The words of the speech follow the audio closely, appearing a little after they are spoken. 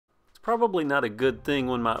It's probably not a good thing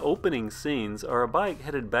when my opening scenes are a bike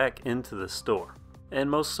headed back into the store. And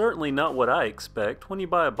most certainly not what I expect when you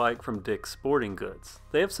buy a bike from Dick's Sporting Goods.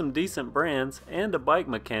 They have some decent brands and a bike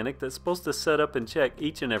mechanic that's supposed to set up and check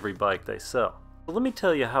each and every bike they sell. But let me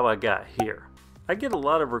tell you how I got here. I get a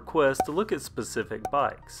lot of requests to look at specific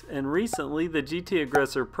bikes, and recently the GT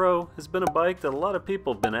Aggressor Pro has been a bike that a lot of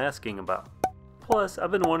people have been asking about. Plus, I've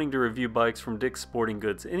been wanting to review bikes from Dick's Sporting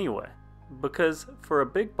Goods anyway, because for a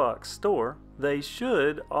big box store, they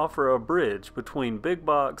should offer a bridge between big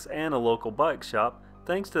box and a local bike shop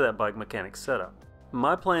thanks to that bike mechanic setup.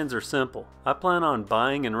 My plans are simple. I plan on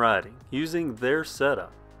buying and riding using their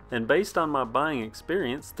setup, and based on my buying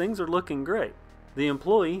experience, things are looking great. The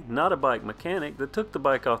employee, not a bike mechanic, that took the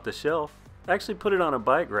bike off the shelf actually put it on a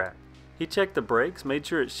bike rack. He checked the brakes, made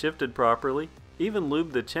sure it shifted properly, even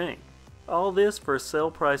lubed the chain. All this for a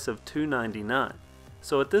sale price of $299.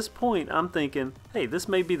 So at this point I'm thinking, hey, this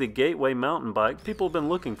may be the gateway mountain bike people have been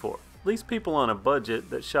looking for, at least people on a budget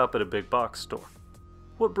that shop at a big box store.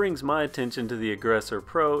 What brings my attention to the Aggressor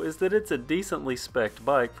Pro is that it's a decently spec'd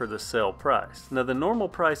bike for the sale price. Now the normal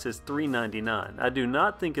price is $399. I do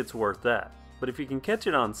not think it's worth that, but if you can catch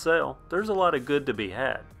it on sale, there's a lot of good to be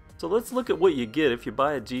had. So let's look at what you get if you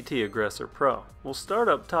buy a GT Aggressor Pro. We'll start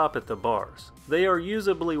up top at the bars. They are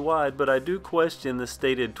usably wide, but I do question the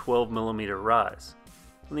stated 12mm rise.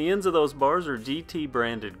 On the ends of those bars are GT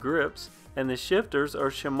branded grips, and the shifters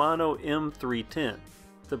are Shimano M310.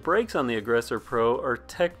 The brakes on the Aggressor Pro are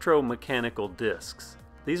Tektro mechanical discs.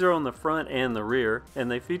 These are on the front and the rear, and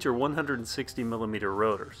they feature 160mm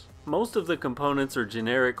rotors. Most of the components are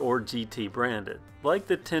generic or GT branded, like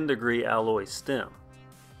the 10-degree alloy stem.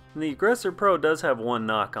 And the Aggressor Pro does have one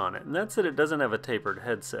knock on it, and that's that it doesn't have a tapered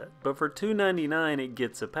headset, but for $299 it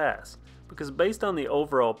gets a pass, because based on the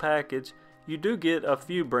overall package, you do get a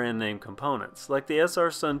few brand name components, like the SR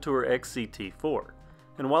Suntour XCT fork.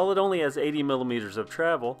 And while it only has 80mm of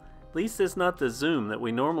travel, at least it's not the zoom that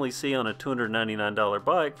we normally see on a $299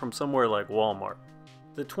 bike from somewhere like Walmart.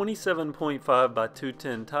 The 27.5 by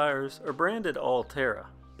 210 tires are branded all Terra,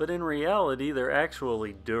 but in reality they're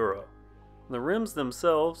actually Duro. The rims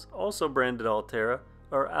themselves, also branded all Terra,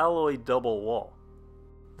 are alloy double wall.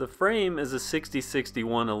 The frame is a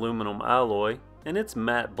 6061 aluminum alloy, and it's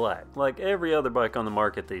matte black, like every other bike on the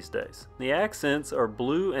market these days. The accents are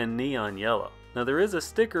blue and neon yellow. Now there is a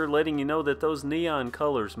sticker letting you know that those neon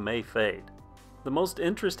colors may fade. The most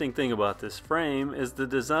interesting thing about this frame is the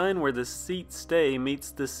design where the seat stay meets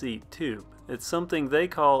the seat tube. It's something they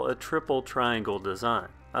call a triple triangle design.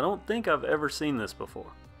 I don't think I've ever seen this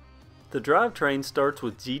before. The drivetrain starts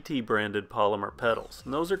with GT branded polymer pedals,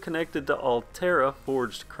 and those are connected to Altera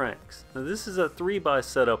forged cranks. Now this is a 3x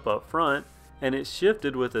setup up front, and it's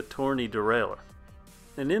shifted with a Tourney derailleur.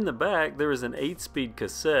 And in the back there is an 8-speed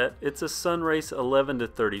cassette. It's a Sunrace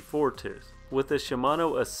 11-34 tooth with a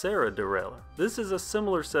Shimano Acera derailleur. This is a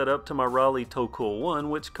similar setup to my Raleigh Tocool 1,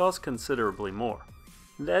 which costs considerably more.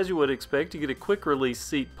 And as you would expect, you get a quick release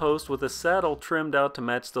seat post with a saddle trimmed out to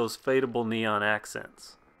match those fadeable neon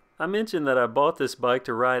accents. I mentioned that I bought this bike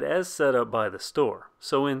to ride as set up by the store,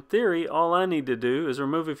 so in theory all I need to do is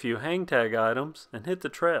remove a few hang tag items and hit the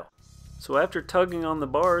trail. So after tugging on the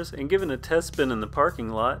bars and giving a test spin in the parking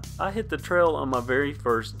lot, I hit the trail on my very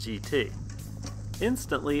first GT.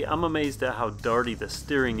 Instantly, I'm amazed at how darty the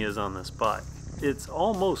steering is on this bike. It's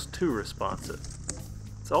almost too responsive.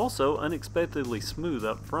 It's also unexpectedly smooth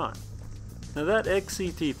up front. Now that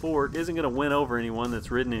XCT fork isn't going to win over anyone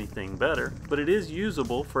that's ridden anything better, but it is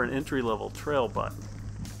usable for an entry-level trail bike.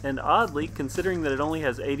 And oddly, considering that it only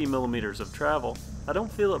has 80mm of travel, I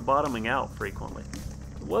don't feel it bottoming out frequently.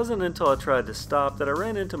 It wasn't until I tried to stop that I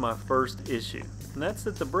ran into my first issue, and that's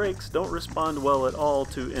that the brakes don't respond well at all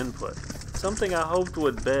to input, something I hoped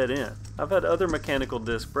would bed in. I've had other mechanical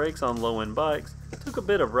disc brakes on low-end bikes. It took a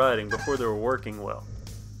bit of riding before they were working well.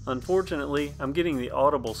 Unfortunately, I'm getting the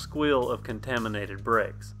audible squeal of contaminated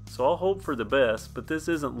brakes, so I'll hope for the best, but this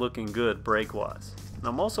isn't looking good brake-wise. And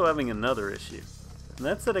I'm also having another issue, and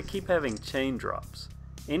that's that I keep having chain drops.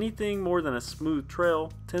 Anything more than a smooth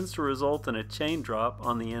trail tends to result in a chain drop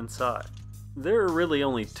on the inside. There are really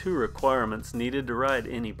only two requirements needed to ride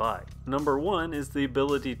any bike. Number one is the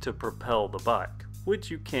ability to propel the bike, which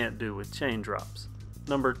you can't do with chain drops.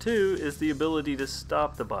 Number two is the ability to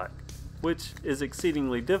stop the bike, which is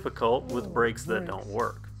exceedingly difficult with brakes that don't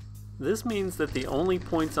work. This means that the only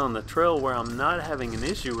points on the trail where I'm not having an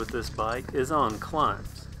issue with this bike is on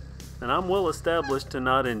climbs. And I'm well established to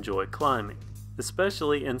not enjoy climbing,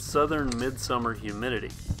 especially in southern midsummer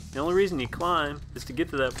humidity. The only reason you climb is to get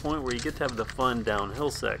to that point where you get to have the fun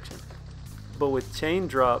downhill section. but with chain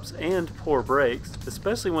drops and poor brakes,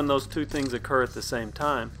 especially when those two things occur at the same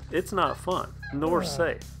time, it's not fun, nor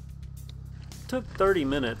safe. It took 30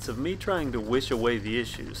 minutes of me trying to wish away the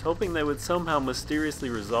issues, hoping they would somehow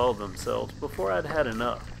mysteriously resolve themselves before I'd had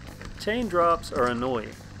enough. Chain drops are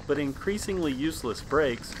annoying, but increasingly useless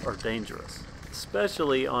brakes are dangerous,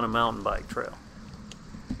 especially on a mountain bike trail.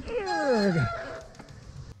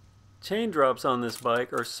 Chain drops on this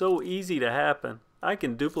bike are so easy to happen, I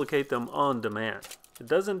can duplicate them on demand. It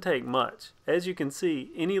doesn't take much. As you can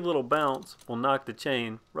see, any little bounce will knock the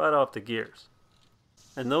chain right off the gears.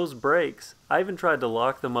 And those brakes, I even tried to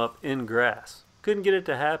lock them up in grass. Couldn't get it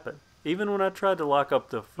to happen. Even when I tried to lock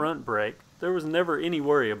up the front brake, there was never any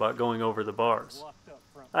worry about going over the bars.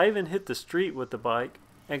 I even hit the street with the bike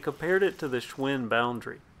and compared it to the Schwinn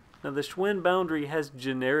Boundary. Now the Schwinn Boundary has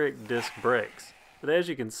generic disc brakes, but as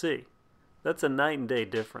you can see, that's a night and day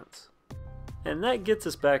difference. And that gets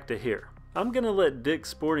us back to here. I'm going to let Dick's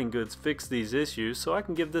Sporting Goods fix these issues so I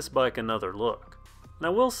can give this bike another look. And I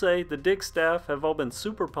will say the Dick's staff have all been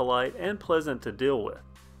super polite and pleasant to deal with,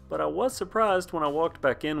 but I was surprised when I walked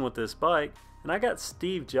back in with this bike and I got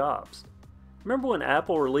Steve Jobs. Remember when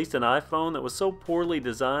Apple released an iPhone that was so poorly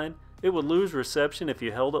designed it would lose reception if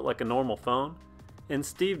you held it like a normal phone? And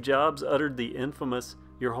Steve Jobs uttered the infamous,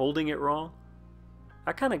 "You're holding it wrong"?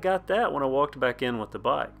 I kinda got that when I walked back in with the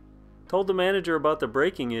bike. Told the manager about the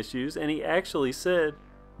braking issues and he actually said,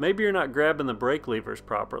 "Maybe you're not grabbing the brake levers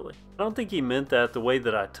properly." I don't think he meant that the way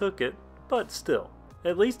that I took it, but still.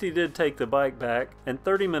 At least he did take the bike back, and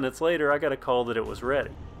 30 minutes later I got a call that it was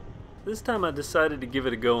ready. This time I decided to give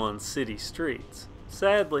it a go on city streets.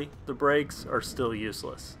 Sadly, the brakes are still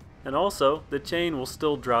useless. And also, the chain will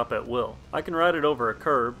still drop at will. I can ride it over a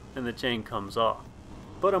curb and the chain comes off.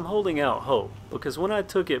 But I'm holding out hope, because when I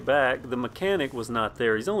took it back, the mechanic was not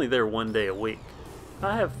there. He's only there 1 day a week.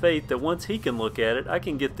 I have faith that once he can look at it, I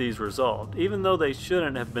can get these resolved, even though they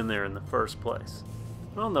shouldn't have been there in the first place.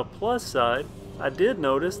 But on the plus side, I did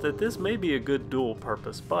notice that this may be a good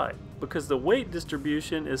dual-purpose bike, because the weight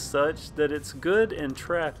distribution is such that it's good in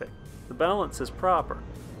traffic. The balance is proper,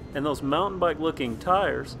 and those mountain bike-looking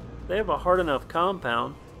tires, they have a hard enough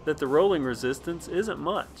compound that the rolling resistance isn't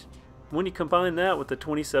much. When you combine that with the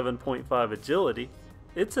 27.5 agility,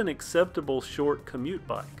 it's an acceptable short commute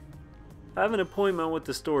bike. I have an appointment with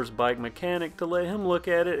the store's bike mechanic to let him look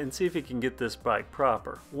at it and see if he can get this bike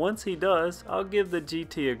proper. Once he does, I'll give the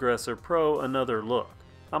GT Aggressor Pro another look.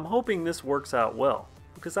 I'm hoping this works out well,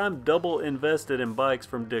 because I'm double invested in bikes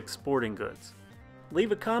from Dick's Sporting Goods.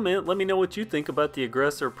 Leave a comment, let me know what you think about the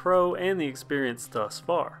Aggressor Pro and the experience thus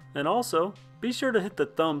far. And also, be sure to hit the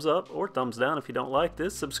thumbs up or thumbs down if you don't like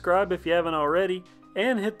this, subscribe if you haven't already,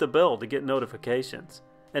 and hit the bell to get notifications.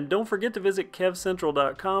 And don't forget to visit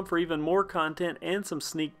KevCentral.com for even more content and some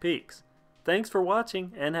sneak peeks. Thanks for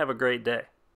watching and have a great day.